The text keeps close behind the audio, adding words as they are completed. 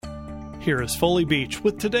Here is Foley Beach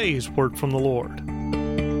with today's Word from the Lord.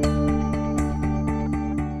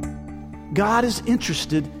 God is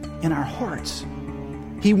interested in our hearts.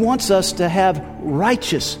 He wants us to have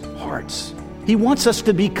righteous hearts. He wants us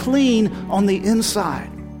to be clean on the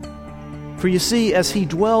inside. For you see, as He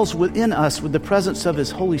dwells within us with the presence of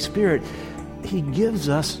His Holy Spirit, He gives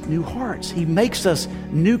us new hearts. He makes us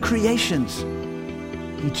new creations.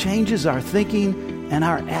 He changes our thinking and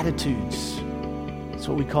our attitudes. That's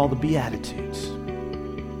what we call the Beatitudes.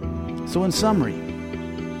 So in summary,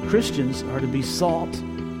 Christians are to be salt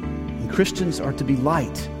and Christians are to be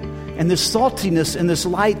light. And this saltiness and this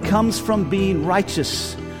light comes from being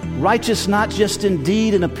righteous. Righteous not just in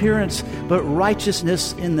deed and appearance, but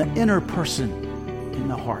righteousness in the inner person, in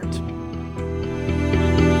the heart.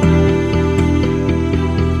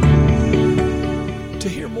 To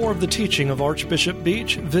hear more of the teaching of Archbishop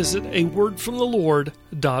Beach, visit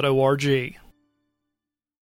awordfromthelord.org.